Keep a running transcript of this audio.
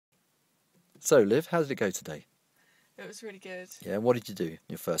So, Liv, how did it go today? It was really good. Yeah, what did you do in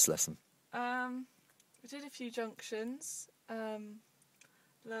your first lesson? We did a few junctions,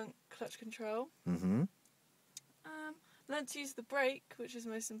 learnt clutch control, learnt to use the brake, which is the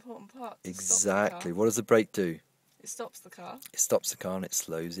most important part. Exactly. What does the brake do? It stops the car. It stops the car and it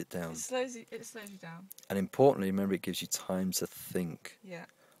slows it down. It slows you down. And importantly, remember, it gives you time to think. Yeah.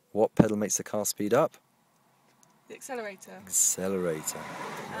 What pedal makes the car speed up? The accelerator. Accelerator.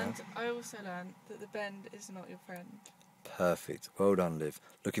 And I also learned that the bend is not your friend. Perfect. Well done, Liv.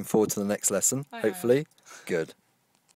 Looking forward to the next lesson, I hopefully. Good.